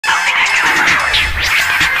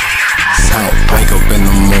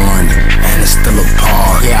still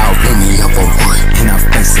apart. Yeah, I blew me up a wood, and I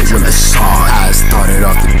face it with a shard. I started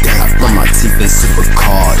off the day, I put my teeth in super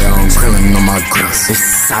car. Yeah, I'm grilling on my grills, it's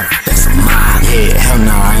a side effects of mine. Yeah, hell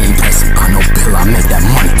nah, I ain't pressing by no pill, I make that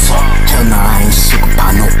money talk. Hell nah, I ain't shook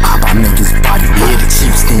by no op, I make his body. Yeah, the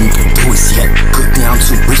cheapest thing you can do is yet. Good thing I'm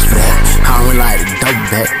too rich for that. I don't really like to double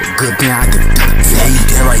back, good thing I could double that. Yeah, you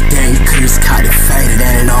did right there, you could've just caught it faded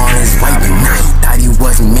and it on his way. But now he thought he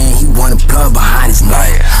wasn't man, he wanted blood behind his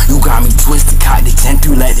neck. You got me twisted, caught the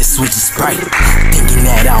 10-3, let the switch is bright. Thinking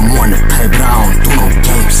that I'm on the play, but I don't do no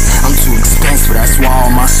games. I'm too expensive, that's why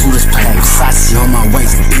all my suitors play. Versace on my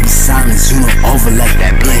waist, baby silence, you don't overlay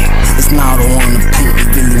that blade. It's not all on the paint,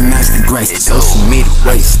 it really match the grace. Social media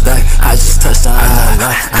waste, I just touched the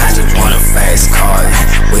highlight. I just want a fast car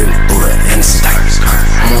with a Buddha and a stars.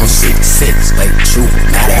 I'm on 6'6", like true,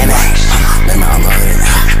 not at night. Make my money,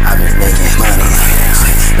 I've been making money.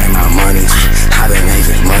 Make my money, I've been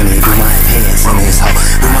making money. Do my pants in this hoe.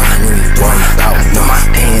 Do my really worry about no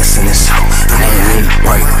pants in this hoe. I ain't really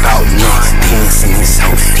worry about no pants in this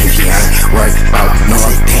hoe. If you ain't worried about no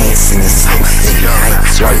pants in this hoe, if you ain't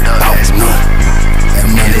worried about